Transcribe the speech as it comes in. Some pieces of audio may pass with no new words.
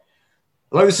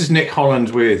Hello, this is Nick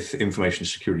Holland with Information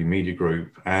Security Media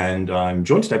Group, and I'm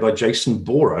joined today by Jason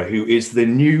Bora, who is the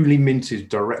newly minted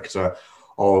director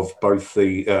of both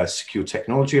the Secure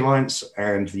Technology Alliance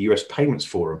and the US Payments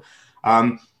Forum.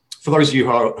 For those of you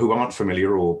who aren't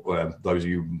familiar, or those of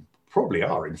you who probably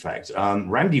are, in fact,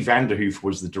 Randy Vanderhoof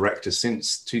was the director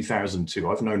since 2002.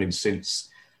 I've known him since,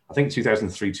 I think,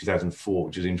 2003, 2004,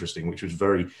 which is interesting, which was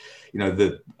very,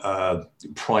 the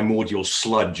primordial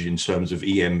sludge in terms of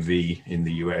EMV in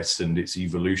the US and its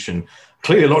evolution.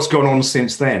 Clearly, lots gone on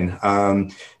since then.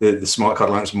 The Smart Card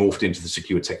Alliance morphed into the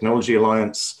Secure Technology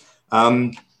Alliance.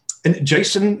 And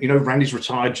Jason, Randy's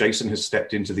retired. Jason has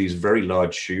stepped into these very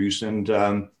large shoes, and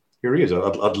here he is.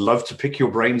 I'd love to pick your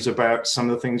brains about some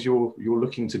of the things you're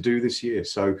looking to do this year.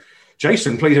 So,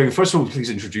 Jason, please, first of all, please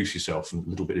introduce yourself and a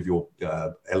little bit of your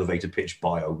elevator pitch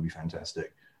bio would be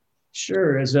fantastic.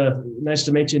 Sure. It's nice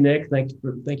to meet you, Nick. Thank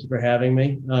you for having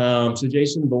me. So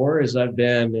Jason Bora, as I've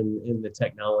been in the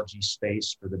technology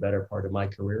space for the better part of my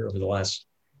career over the last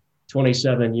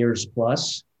 27 years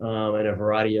plus, in a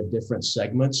variety of different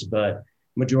segments, but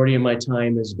majority of my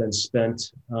time has been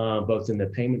spent both in the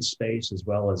payment space as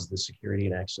well as the security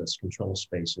and access control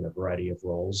space in a variety of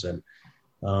roles. And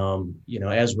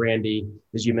as Randy,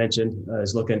 as you mentioned,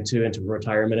 is looking into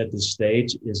retirement at this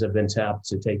stage, I've been tapped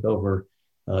to take over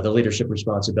the leadership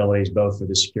responsibilities, both for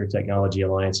the Secure Technology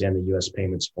Alliance and the US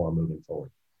Payments Forum moving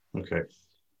forward. Okay.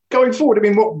 Going forward, I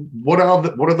mean, what are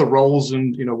the roles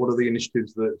and, what are the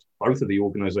initiatives that both of the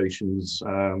organizations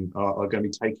are going to be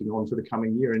taking on for the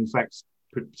coming year? In fact,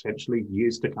 potentially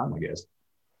years to come, I guess.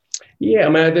 Yeah, I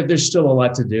mean, there's still a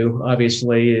lot to do.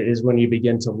 Obviously, is when you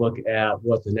begin to look at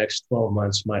what the next 12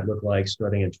 months might look like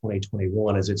starting in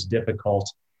 2021, as it's difficult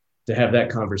to have that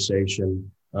conversation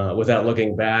without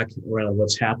looking back around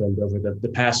what's happened over the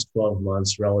past 12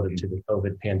 months relative to the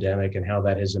COVID pandemic and how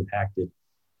that has impacted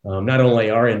not only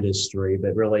our industry,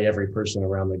 but really every person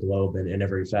around the globe and in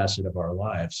every facet of our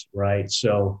lives, right?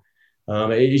 So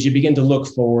as you begin to look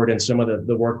forward and some of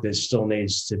the work that still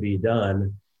needs to be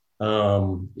done,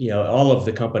 all of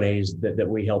the companies that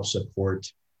we help support,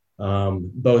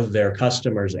 both their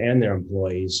customers and their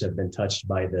employees have been touched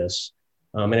by this.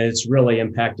 And it's really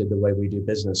impacted the way we do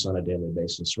business on a daily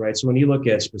basis, right? So when you look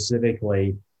at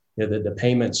specifically the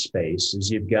payment space, is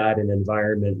you've got an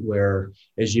environment where,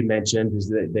 as you mentioned, is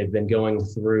that they've been going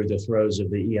through the throes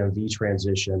of the EMV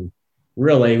transition,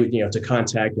 really, to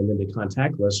contact and then to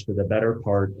contactless for the better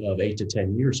part of 8 to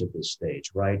 10 years at this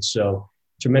stage, right? So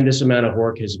tremendous amount of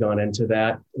work has gone into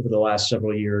that over the last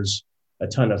several years. A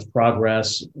ton of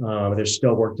progress. There's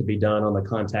still work to be done on the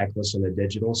contactless and the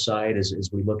digital side as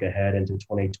we look ahead into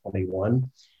 2021.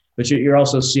 But you're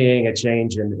also seeing a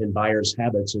change in buyers'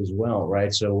 habits as well,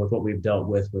 right? So with what we've dealt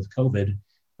with COVID,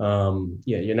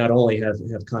 you not only have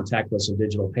contactless and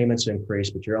digital payments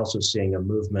increase, but you're also seeing a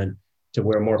movement to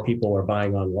where more people are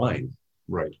buying online,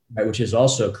 right? Which has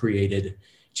also created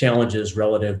challenges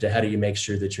relative to how do you make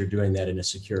sure that you're doing that in a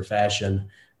secure fashion.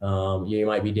 You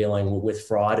might be dealing with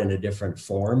fraud in a different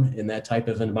form in that type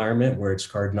of environment where it's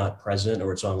card not present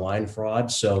or it's online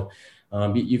fraud. So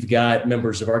you've got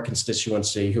members of our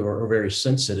constituency who are very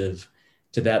sensitive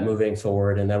to that moving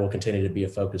forward, and that will continue to be a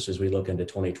focus as we look into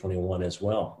 2021 as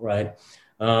well, right?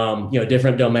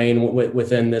 Different domain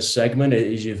within this segment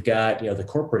is you've got, the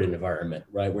corporate environment,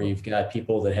 right? Where you've got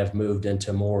people that have moved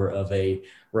into more of a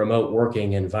remote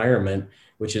working environment,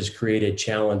 which has created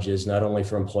challenges not only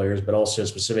for employers, but also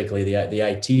specifically the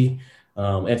IT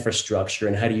infrastructure.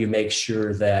 And how do you make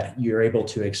sure that you're able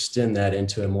to extend that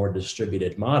into a more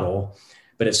distributed model,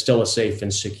 but it's still a safe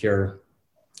and secure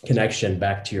connection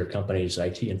back to your company's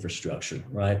IT infrastructure,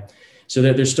 right? So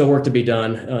there's still work to be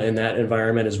done in that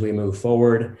environment as we move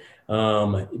forward.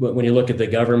 When you look at the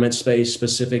government space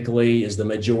specifically, is the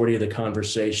majority of the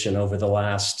conversation over the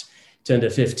last 10 to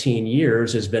 15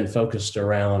 years has been focused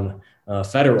around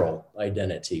federal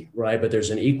identity, right? But there's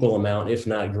an equal amount, if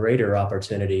not greater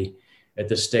opportunity at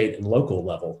the state and local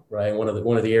level, right? One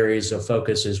of the areas of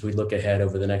focus as we look ahead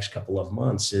over the next couple of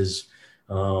months is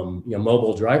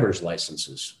mobile driver's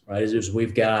licenses, right? As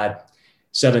we've got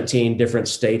 17 different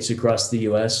states across the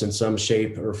US in some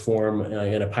shape or form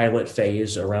in a pilot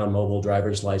phase around mobile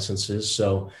driver's licenses.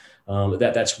 So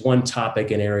that's one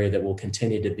topic and area that will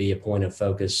continue to be a point of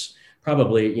focus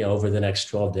probably over the next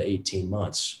 12 to 18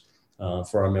 months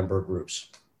for our member groups.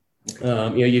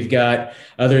 You've got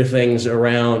other things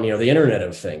around the Internet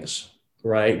of Things,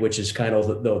 right? Which is kind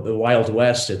of the Wild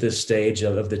West at this stage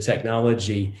of the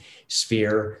technology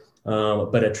sphere.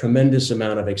 But a tremendous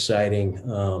amount of exciting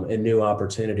and new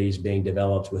opportunities being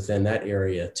developed within that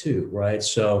area too, right?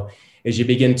 So as you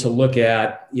begin to look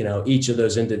at, each of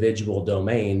those individual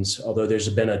domains, although there's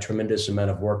been a tremendous amount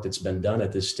of work that's been done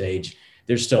at this stage,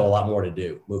 there's still a lot more to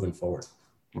do moving forward.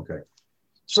 Okay.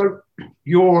 So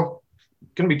you're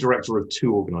going to be director of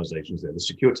two organizations there, the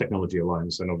Secure Technology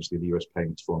Alliance and obviously the US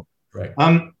Payments Forum. Right.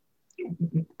 Can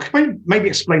you maybe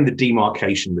explain the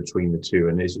demarcation between the two?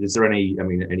 And is there any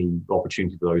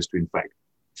opportunity for those to in fact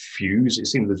fuse? It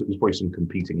seems there's probably some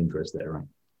competing interests there, right?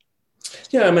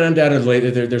 Yeah, undoubtedly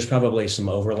there's probably some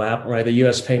overlap, right? The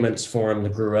U.S. Payments Forum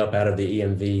grew up out of the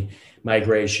EMV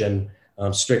migration,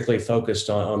 strictly focused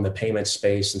on the payment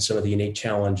space and some of the unique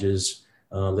challenges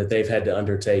that they've had to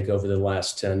undertake over the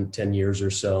last 10 years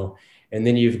or so. And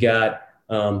then you've got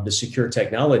the Secure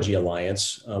Technology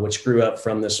Alliance, which grew up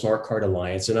from the Smart Card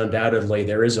Alliance. And undoubtedly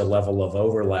there is a level of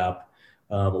overlap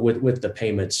with the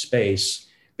payment space.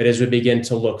 But as we begin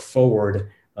to look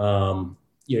forward,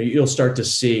 you'll start to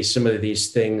see some of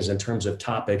these things in terms of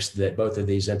topics that both of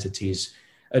these entities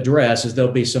address, as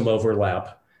there'll be some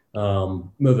overlap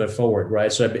moving forward,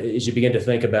 right? So as you begin to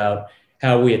think about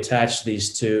how we attach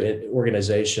these two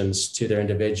organizations to their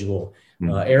individual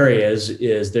areas,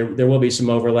 is there will be some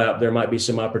overlap. There might be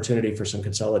some opportunity for some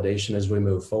consolidation as we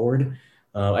move forward.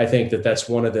 I think that's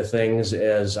one of the things,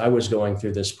 as I was going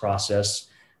through this process,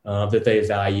 that they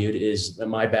valued, is that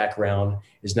my background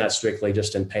is not strictly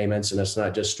just in payments, and it's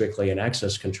not just strictly in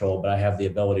access control, but I have the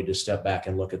ability to step back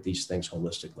and look at these things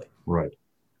holistically. Right.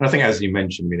 And I think, as you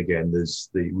mentioned, again,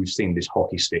 we've seen this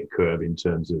hockey stick curve in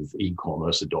terms of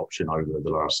e-commerce adoption over the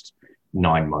last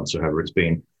 9 months or however it's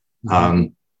been.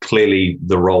 Clearly,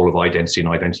 the role of identity and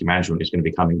identity management is going to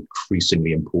become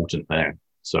increasingly important there.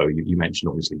 So you mentioned,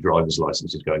 obviously, driver's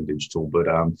licenses going digital, but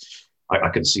I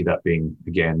can see that being,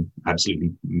 again,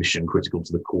 absolutely mission critical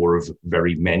to the core of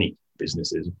very many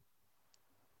businesses.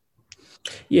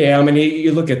 Yeah,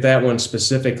 you look at that one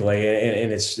specifically,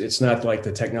 and it's not like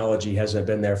the technology hasn't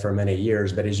been there for many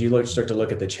years, but as you start to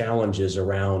look at the challenges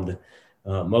around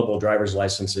mobile driver's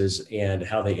licenses and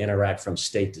how they interact from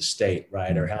state to state,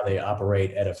 right, or how they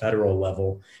operate at a federal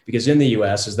level, because in the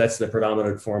U.S., as that's the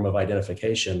predominant form of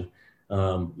identification,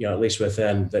 at least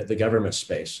within the government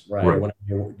space, right? When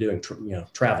you're doing,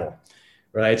 travel,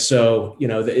 right? So,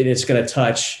 it's going to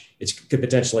touch, it could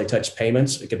potentially touch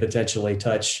payments. It could potentially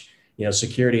touch,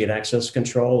 security and access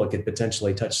control. It could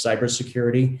potentially touch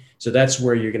cybersecurity. So that's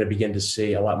where you're going to begin to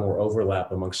see a lot more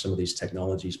overlap amongst some of these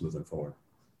technologies moving forward.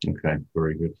 Okay,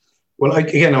 very good. Well,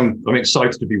 again, I'm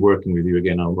excited to be working with you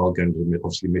again. I'm going to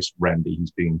obviously miss Randy.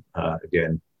 He's been,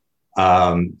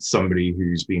 somebody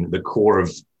who's been at the core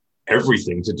of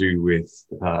everything to do with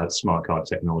smart card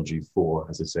technology for,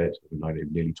 as I said,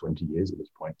 nearly 20 years at this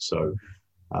point. So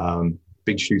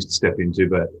big shoes to step into,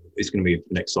 but it's going to be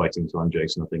an exciting time,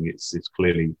 Jason. I think it's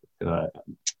clearly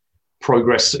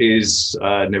progress is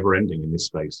never ending in this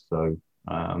space. So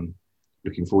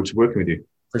looking forward to working with you.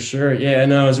 For sure. Yeah,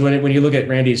 no, when you look at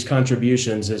Randy's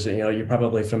contributions, you're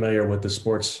probably familiar with the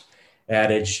sports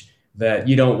adage that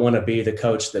you don't want to be the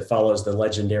coach that follows the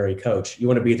legendary coach. You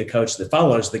want to be the coach that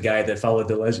follows the guy that followed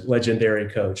the legendary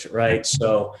coach, right?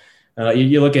 So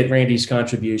you look at Randy's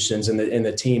contributions and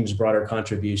the team's broader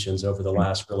contributions over the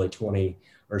last really 20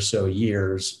 or so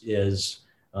years is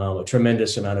a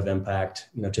tremendous amount of impact,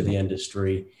 to the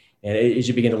industry. And as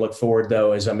you begin to look forward,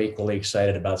 though, as I'm equally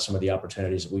excited about some of the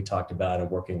opportunities that we talked about and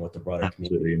working with the broader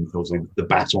community. And obviously the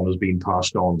baton has been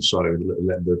passed on, so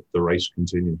let the race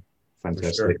continue.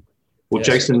 Fantastic. Sure. Well, yes.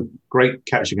 Jason, great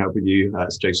catching up with you.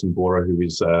 It's Jason Bora, who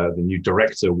is the new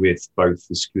director with both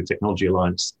the Secure Technology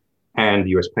Alliance and the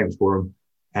US Payments Forum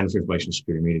and for Information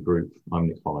Security Media Group. I'm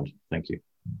Nick Holland. Thank you.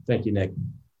 Thank you, Nick.